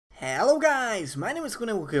Hello guys, my name is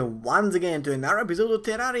Kiminek once again to another episode of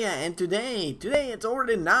Terraria, and today it's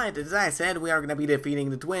already night. As I said, we are gonna be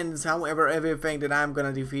defeating the twins. However, if you think that I'm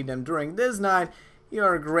gonna defeat them during this night, you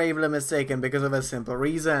are gravely mistaken because of a simple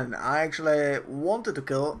reason. I actually wanted to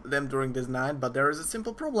kill them during this night, but there is a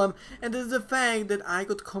simple problem, and this is the fact that I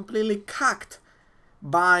got completely cucked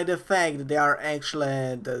by the fact that they are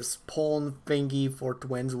actually the spawn thingy for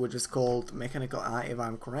twins, which is called Mechanical Eye, if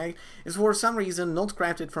I'm correct, is for some reason not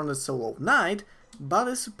crafted from the Soul of Night, but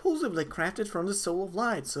is supposedly crafted from the Soul of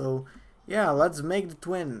Light. So yeah, let's make the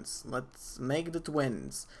twins.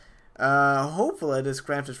 Hopefully it is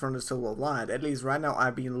crafted from the Soul of Light. At least right now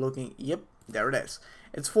I've been looking. Yep, there it is.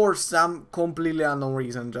 It's for some completely unknown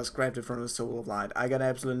reason just crafted from the Soul of Light. I got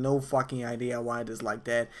absolutely no fucking idea why it is like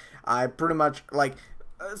that. I pretty much, like,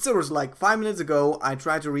 seriously, like 5 minutes ago I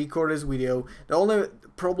tried to record this video. The only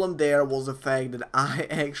problem there was the fact that I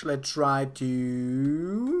actually tried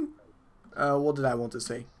to... what did I want to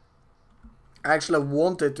say? I actually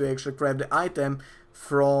wanted to craft the item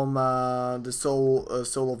from the Soul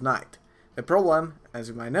of Night. The problem, as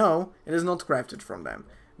you might know, it is not crafted from them.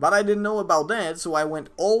 But I didn't know about that, so I went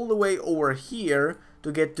all the way over here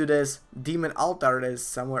to get to this demon altar that is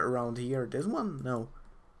somewhere around here. This one? No.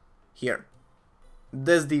 Here.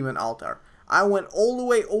 This demon altar. I went all the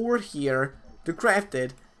way over here to craft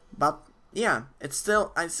it, but yeah, I still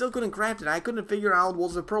couldn't craft it. I couldn't figure out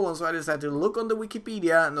what's the problem, so I decided to look on the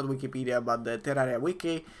Wikipedia, not Wikipedia, but the Terraria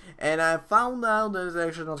wiki, and I found out that it's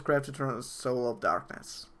actually not crafted from the Soul of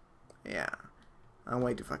Darkness. Yeah, I'm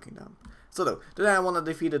way too fucking dumb. So though, today I want to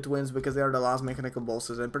defeat the twins because they are the last mechanical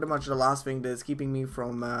bosses, and pretty much the last thing that is keeping me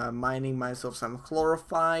from mining myself some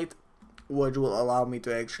chlorophyte, which will allow me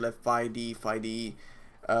to actually fight the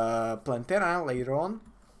Plantera later on.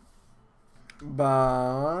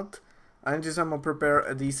 But I need to somehow prepare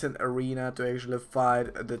a decent arena to actually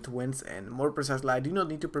fight the twins, and more precisely, I do not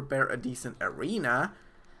need to prepare a decent arena.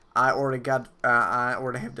 I already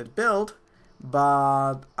have that built,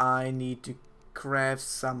 but I need to craft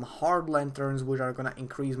some hard lanterns which are gonna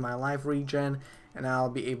increase my life regen, and I'll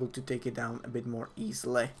be able to take it down a bit more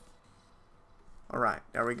easily. Alright,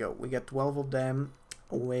 there we go. We got 12 of them.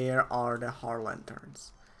 Where are the hard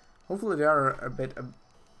lanterns? Hopefully they are a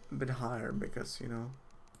bit higher, because, you know.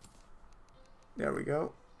 There we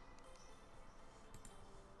go.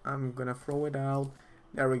 I'm gonna throw it out.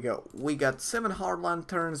 There we go. We got 7 hard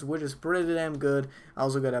lanterns, which is pretty damn good. I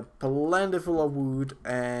also got a plentiful of wood,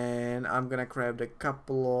 and I'm gonna craft a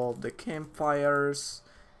couple of the campfires.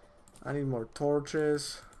 I need more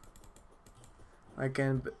torches. I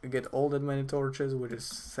can't get all that many torches, which is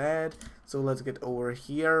sad. So let's get over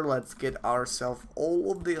here. Let's get ourselves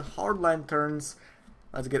all of the hard lanterns.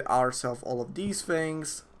 Let's get ourselves all of these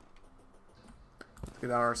things. Let's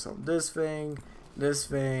get ourselves this thing, this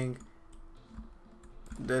thing,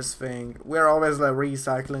 this thing. We're always like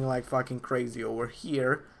recycling like fucking crazy over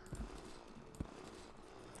here.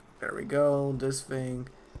 There we go. This thing,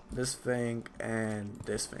 and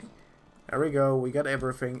this thing. There we go, we got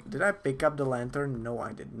everything. Did I pick up the lantern? No,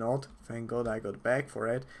 I did not. Thank God I got back for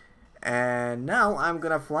it. And now I'm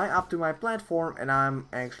gonna fly up to my platform, and I'm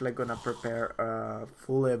actually gonna prepare a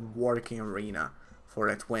fully working arena for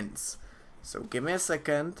the twins. So give me a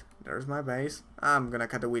second. There's my base. I'm gonna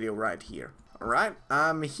cut the video right here. Alright,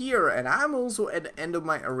 I'm here, and I'm also at the end of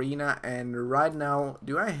my arena, and right now,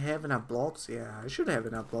 do I have enough blocks? Yeah, I should have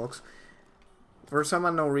enough blocks. For some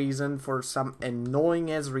unknown reason, for some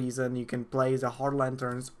annoying ass reason, you can place the hard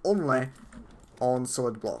lanterns only on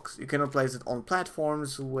solid blocks. You cannot place it on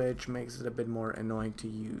platforms, which makes it a bit more annoying to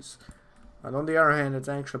use. But on the other hand, it's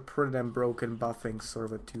actually pretty damn broken buffing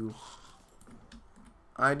server too.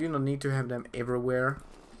 I do not need to have them everywhere,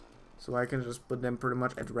 so I can just put them pretty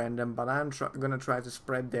much at random, but I'm gonna try to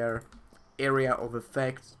spread their area of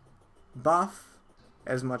effect buff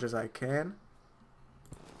as much as I can.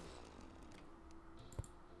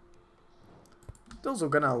 It's also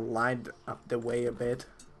gonna light up the way a bit.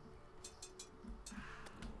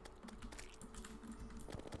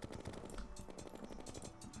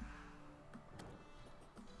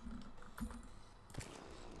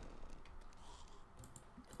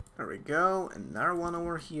 There we go, another one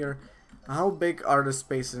over here. How big are the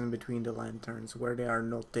spaces in between the lanterns where they are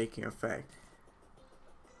not taking effect?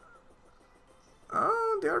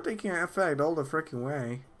 Oh, they are taking effect all the freaking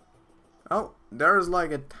way. Oh, there's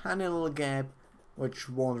like a tiny little gap, which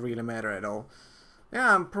won't really matter at all.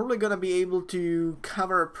 Yeah, I'm probably gonna be able to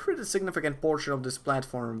cover a pretty significant portion of this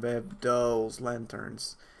platform with those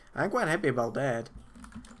lanterns. I'm quite happy about that,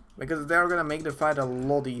 because they're gonna make the fight a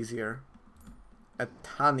lot easier. A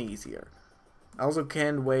ton easier. I also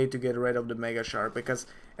can't wait to get rid of the Mega Shark, because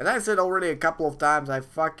As I said already a couple of times, I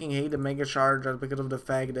fucking hate the Mega Shark just because of the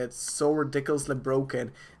fact that it's so ridiculously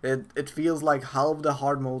broken that it feels like half of the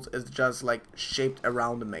hard modes is just like shaped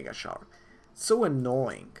around the Mega Shark. It's so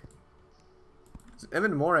annoying. It's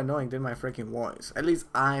even more annoying than my freaking voice. At least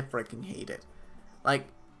I freaking hate it. Like,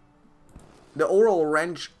 the overall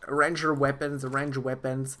ranger weapons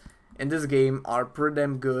in this game are pretty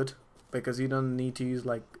damn good because you don't need to use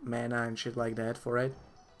like mana and shit like that for it.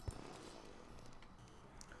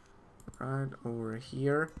 Right over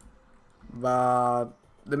here, but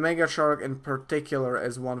the Mega Shark in particular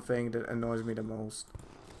is one thing that annoys me the most.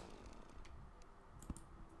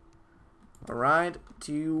 Alright,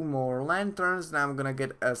 2 more lanterns. Now I'm gonna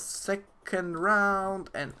get a second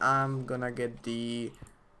round and I'm gonna get the,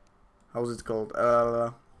 how's it called,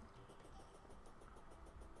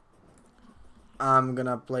 I'm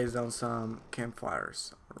gonna place down some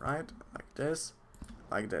campfires. Alright, like this,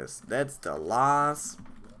 like this. That's the last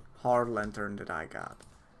hard lantern that I got.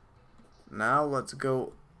 Now let's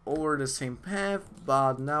go over the same path,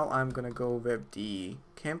 but now I'm gonna go with the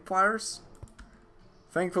campfires.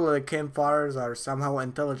 Thankfully the campfires are somehow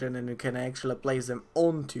intelligent and you can actually place them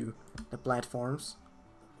onto the platforms.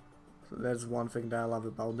 So that's one thing that I love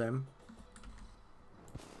about them.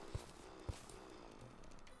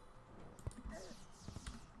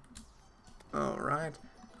 Alright.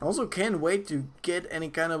 I also can't wait to get any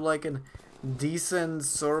kind of like an decent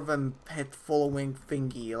servant pet following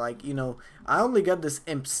thingy. Like, you know, I only got this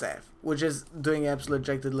imp staff, which is doing absolute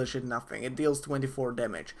jack diddly shit nothing. It deals 24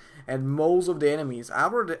 damage, and most of the enemies,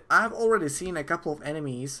 I've already seen a couple of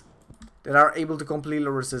enemies that are able to completely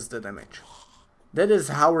resist the damage. That is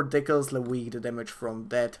how ridiculously weak the damage from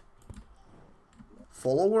that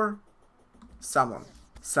follower summon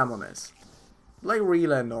is. Like,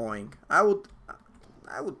 really annoying. I would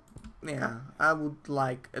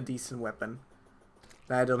like a decent weapon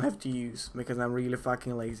that I don't have to use because I'm really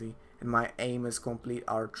fucking lazy and my aim is complete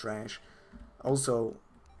art trash. Also,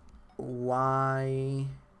 why?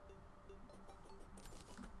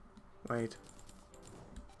 Wait.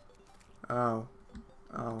 Oh.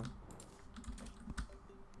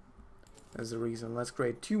 That's the reason. Let's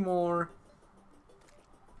create 2 more.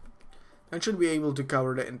 I should be able to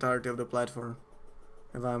cover the entirety of the platform,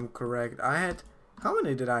 if I'm correct. I had... How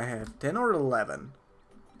many did I have? 10 or 11?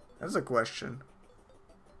 That's a question.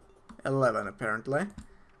 11 apparently.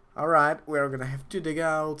 Alright, we're gonna have to dig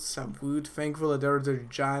out some wood. Thankfully there's a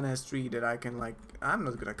giant ass tree that I can like... I'm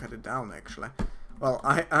not gonna cut it down actually. Well,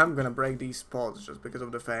 I'm gonna break these pots just because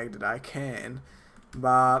of the fact that I can.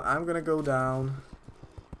 But I'm gonna go down,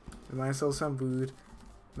 get myself some wood,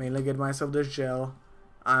 mainly get myself this gel.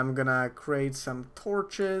 I'm gonna create some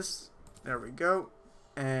torches. There we go.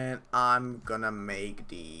 And I'm gonna make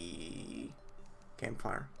the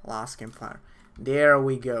campfire, last campfire. There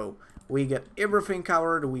we go. We got everything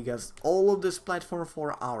covered. We got all of this platform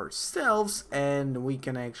for ourselves, and we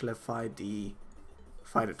can actually fight the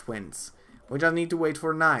twins. We just need to wait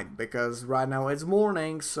for night because right now it's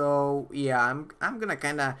morning. So yeah, I'm gonna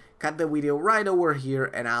kinda cut the video right over here,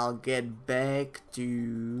 and I'll get back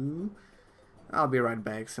to. I'll be right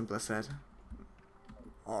back. Simple as that.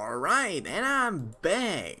 Alright, and I'm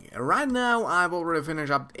back. Right now I've already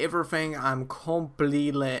finished up everything. I'm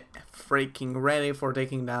completely freaking ready for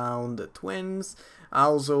taking down the twins. I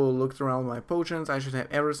also looked around my potions. I should have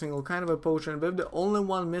every single kind of a potion, but the only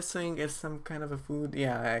one missing is some kind of a food.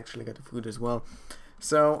 Yeah, I actually got the food as well.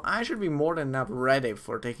 So I should be more than enough ready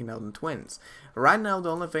for taking down the twins. Right now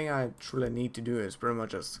the only thing I truly need to do is pretty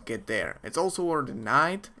much just get there. It's also already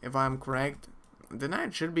night, if I'm correct. The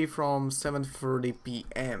night should be from 7:30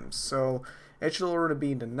 p.m. So it should already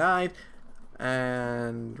be the night.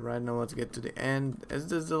 And right now let's get to the end. Is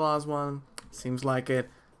this the last one? Seems like it.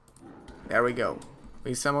 There we go.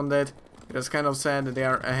 We summoned it. It is kind of sad that they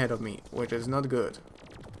are ahead of me, which is not good.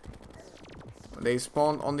 They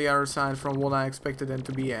spawned on the other side from what I expected them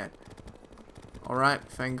to be at. Alright,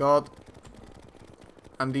 thank God.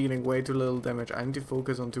 I'm dealing way too little damage. I need to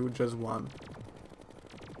focus on just one.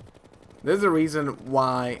 This is the reason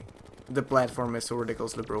why the platform is so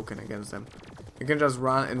ridiculously broken against them. You can just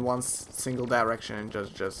run in one single direction and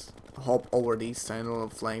just hop over these tiny little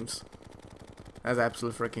flames. That's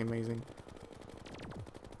absolutely freaking amazing.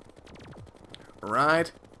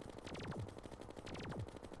 Alright.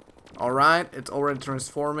 Alright, it's already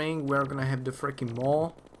transforming. We're gonna have the freaking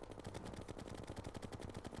maw.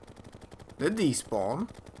 Did these spawn?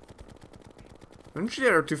 Don't you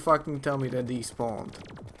dare to fucking tell me that these spawned.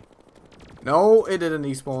 No, it didn't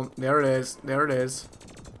despawn. There it is. There it is.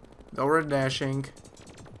 It's already dashing.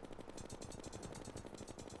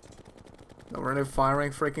 It's already firing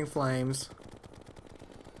freaking flames.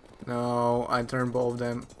 No, I turned both of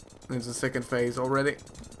them into the second phase already.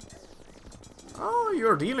 Oh,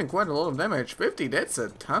 you're dealing quite a lot of damage. 50, that's a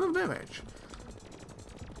ton of damage.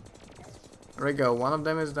 There we go, one of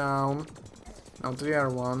them is down. Now to the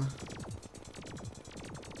other one.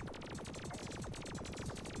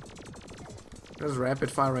 Just rapid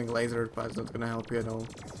firing lasers, but it's not gonna help you at all.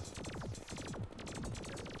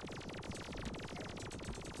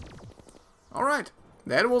 Alright,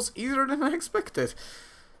 that was easier than I expected.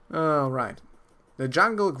 Alright. The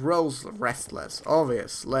jungle grows restless,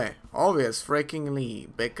 obvious freakingly,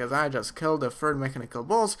 because I just killed the third mechanical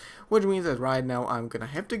boss, which means that right now I'm gonna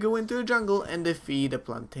have to go into the jungle and defeat the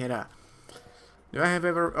Plantera. Do I have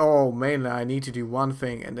ever... Oh, mainly I need to do one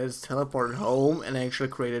thing, and that is teleport home and actually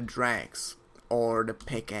create a Drax, or the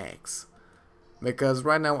pickaxe. Because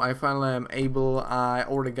right now I finally am able, I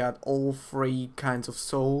already got all 3 kinds of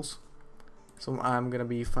souls, so I'm gonna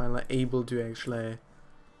be finally able to actually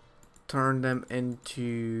turn them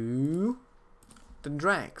into the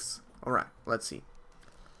Drax. Alright, let's see.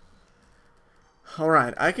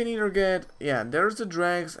 Alright, I can either get... Yeah, there's the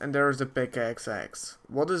Drax and there's the Pickaxe X.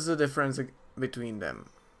 What is the difference between them?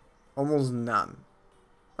 Almost none.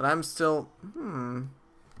 But I'm still...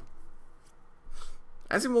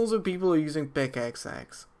 I see most of the people are using Pickaxe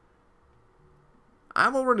X.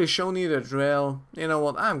 I've already shown you the drill. You know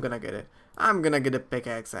what? I'm gonna get it. I'm gonna get a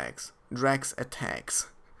Pickaxe X. Drax attacks.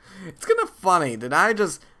 It's kind of funny that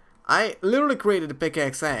I literally created a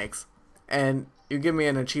Pickaxe X and you give me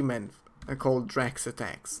an achievement called Drax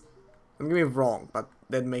attacks. Don't get me wrong, but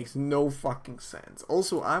that makes no fucking sense.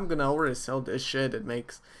 Also, I'm gonna already sell this shit.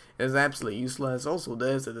 It is absolutely useless. Also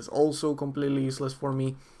this, it is also completely useless for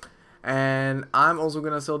me. And I'm also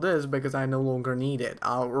gonna sell this because I no longer need it.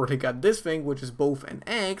 I already got this thing, which is both an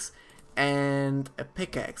axe and a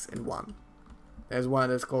pickaxe in one. There's one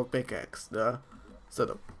that's called pickaxe, the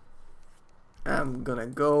setup. I'm gonna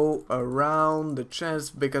go around the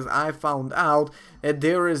chest because I found out that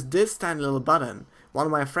there is this tiny little button. One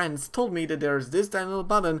of my friends told me that there is this tiny little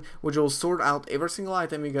button which will sort out every single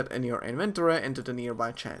item you got in your inventory into the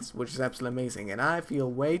nearby chest, which is absolutely amazing. And I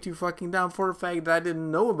feel way too fucking down for the fact that I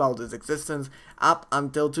didn't know about its existence up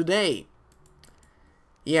until today.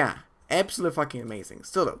 Yeah, absolutely fucking amazing.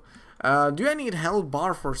 Still though. Do I need health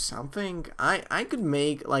bar for something? I could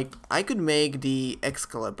make the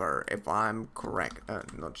Excalibur if I'm correct.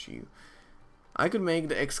 Not you. I could make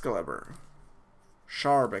the Excalibur.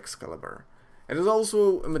 Sharp Excalibur. It is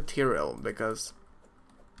also a material because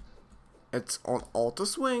it's on auto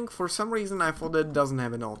swing. For some reason I thought it doesn't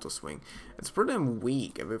have an auto swing. It's pretty damn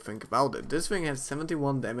weak if you think about it. This thing has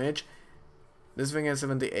 71 damage. This thing has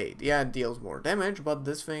 78. Yeah, it deals more damage, but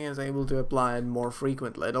this thing is able to apply it more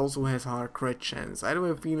frequently. It also has higher crit chance. I have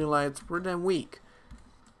a feeling like it's pretty damn weak.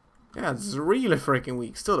 Yeah, it's really freaking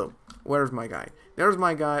weak. Still though, where's my guide? There's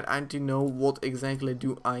my guide. I need to know what exactly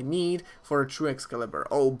do I need for a true Excalibur.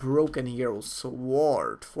 Oh, Broken Hero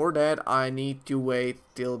Sword. For that, I need to wait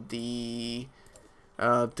till the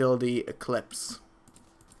eclipse.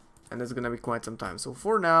 And it's gonna be quite some time. So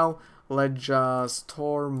for now, let's just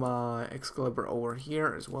store my Excalibur over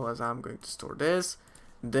here, as well as I'm going to store this.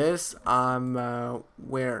 This,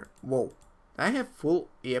 where? Whoa. I have full,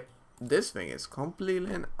 yep. This thing is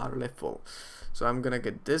completely and utterly full. So I'm gonna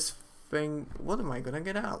get this thing. What am I gonna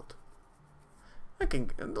get out? I can,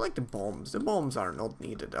 like the bombs. The bombs are not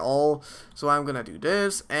needed at all. So I'm gonna do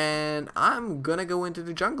this, and I'm gonna go into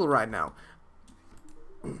the jungle right now.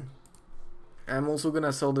 I'm also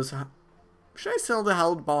gonna sell this. Should I sell the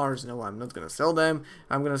health bars? No, I'm not gonna sell them.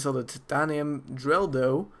 I'm gonna sell the titanium drill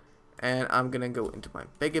though, and I'm gonna go into my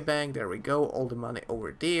piggy bank. There we go. All the money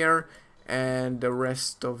over there, and the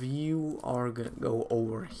rest of you are gonna go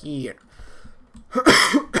over here.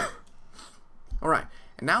 Alright,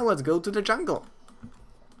 and now let's go to the jungle.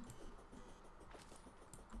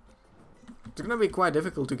 It's gonna be quite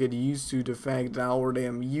difficult to get used to the fact that I already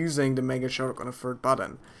am using the Mega Shark on the third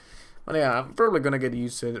button. But yeah, I'm probably gonna get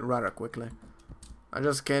used to it rather quickly. I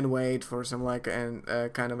just can't wait for some like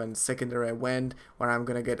kind of a secondary event where I'm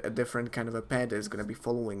gonna get a different kind of a pet that is gonna be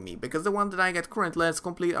following me. Because the one that I get currently is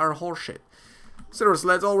complete our horseshit. Seriously,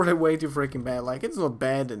 that's already way too freaking bad. Like, it's not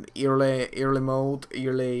bad in early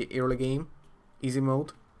game, easy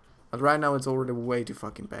mode. But right now it's already way too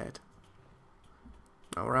fucking bad.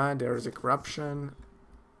 Alright, there's a corruption.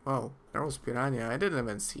 Oh, there was piranha. I didn't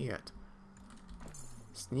even see it.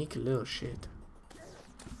 Sneaky little shit.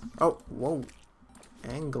 Oh, whoa.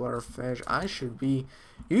 Anglerfish. I should be...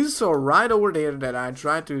 You saw right over there that I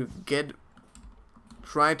tried to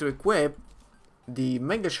equip the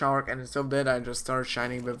Mega Shark, and instead of that I just started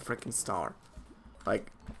shining with a freaking star.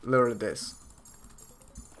 Like, literally this.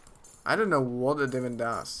 I don't know what it even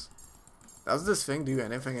does. Does this thing do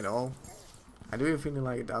anything at all? I do have a feeling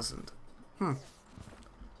like it doesn't.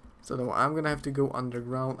 So no, I'm gonna have to go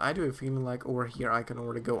underground. I do have a feeling like over here I can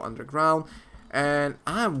already go underground. And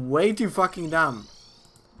I'm way too fucking dumb.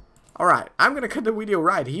 Alright, I'm gonna cut the video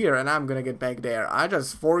right here and I'm gonna get back there. I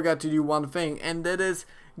just forgot to do one thing, and that is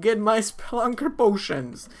get my spelunker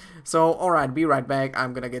potions. So alright, be right back.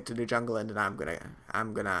 I'm gonna get to the jungle and then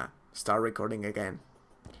I'm gonna start recording again.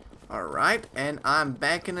 Alright, and I'm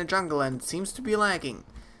back in the jungle and it seems to be lagging.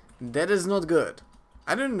 That is not good.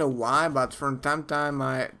 I don't know why, but from time to time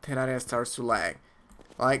my Terraria starts to lag.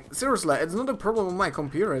 Like, seriously, it's not a problem with my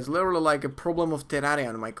computer, it's literally like a problem of Terraria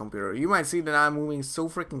on my computer. You might see that I'm moving so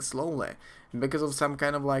freaking slowly because of some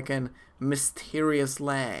kind of like an mysterious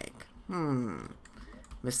lag.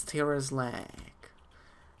 Mysterious lag.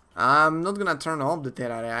 I'm not gonna turn off the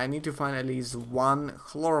Terraria. I need to find at least one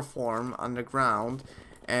chloroform underground,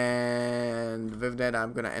 and with that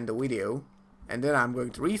I'm gonna end the video. And then I'm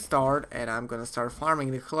going to restart and I'm gonna start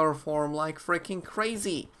farming the chloroform like freaking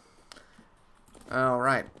crazy.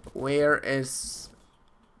 Alright, where is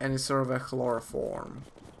any sort of a chloroform?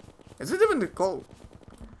 Is it even called?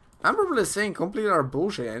 I'm probably saying complete utter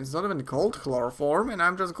bullshit and it's not even called chloroform and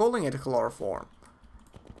I'm just calling it chloroform.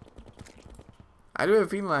 I do have a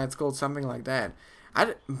feeling like it's called something like that.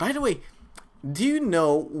 By the way, do you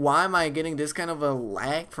know why am I getting this kind of a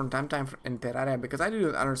lag from time to time in Terraria? Because I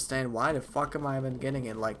don't understand why the fuck am I even getting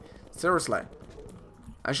it. Like, seriously.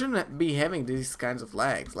 I shouldn't be having these kinds of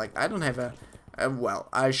lags. Like, I don't have a well,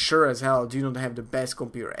 I sure as hell do not have the best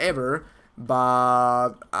computer ever,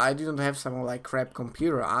 but I do not have some like crap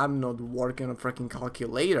computer. I'm not working on a freaking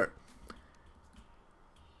calculator.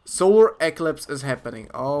 Solar eclipse is happening.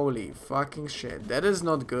 Holy fucking shit. That is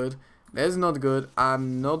not good. That is not good.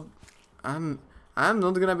 I'm not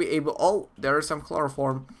gonna be able. Oh, there is some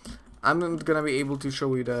chloroform. I'm not gonna be able to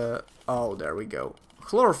show you the. Oh, there we go.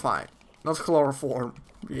 Chlorophyte, not chloroform.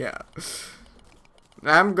 Yeah.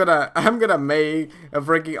 I'm gonna make a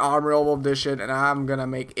freaking armor all of this shit, and I'm gonna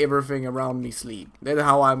make everything around me sleep. That's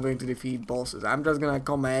how I'm going to defeat bosses. I'm just gonna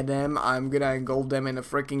come at them. I'm gonna engulf them in the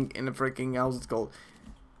freaking how's it called?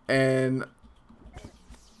 And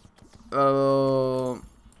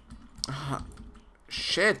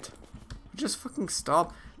shit. Just fucking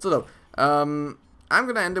stop. So though, I'm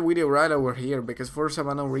gonna end the video right over here because for some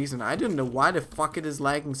unknown reason I don't know why the fuck it is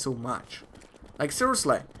lagging so much. Like,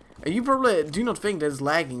 seriously. You probably do not think that it's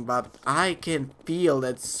lagging, but I can feel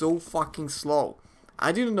that it's so fucking slow.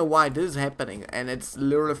 I didn't know why this is happening, and it's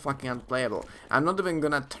literally fucking unplayable. I'm not even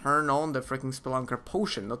gonna turn on the freaking Spelunker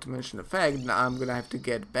potion, not to mention the fact that I'm gonna have to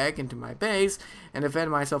get back into my base and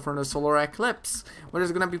defend myself from the solar eclipse, which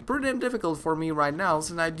is gonna be pretty damn difficult for me right now,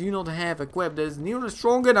 since I do not have a equip that is nearly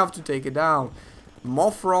strong enough to take it down.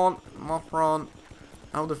 Mothron,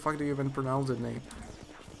 how the fuck do you even pronounce that name?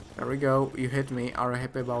 There we go, you hit me. Are you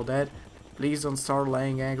happy about that? Please don't start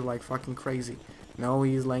laying eggs like fucking crazy. No,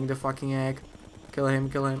 he's laying the fucking egg. Kill him,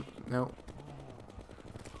 kill him. No.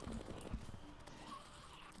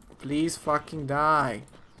 Please fucking die.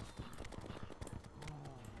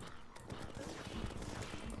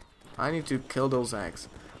 I need to kill those eggs.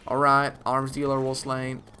 Alright, arms dealer was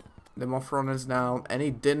slain. The Mothron is down, and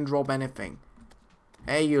he didn't drop anything.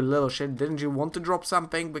 Hey, you little shit, didn't you want to drop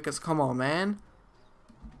something? Because come on, man.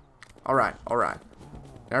 Alright.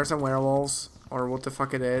 There are some werewolves, or what the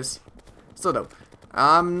fuck it is. So though,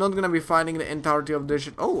 I'm not gonna be fighting the entirety of this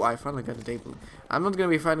shit. Oh, I finally got the table. I'm not gonna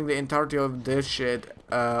be fighting the entirety of this shit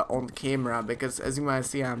on camera, because as you might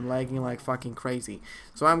see, I'm lagging like fucking crazy.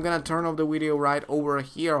 So I'm gonna turn off the video right over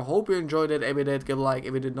here. Hope you enjoyed it. If you did, give a like.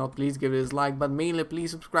 If you did not, please give it a dislike. But mainly, please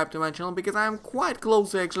subscribe to my channel, because I'm quite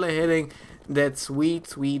close to actually hitting that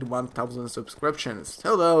sweet 1000 subscriptions.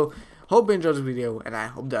 So though, hope you enjoyed the video, and I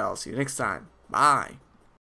hope that I'll see you next time. Bye.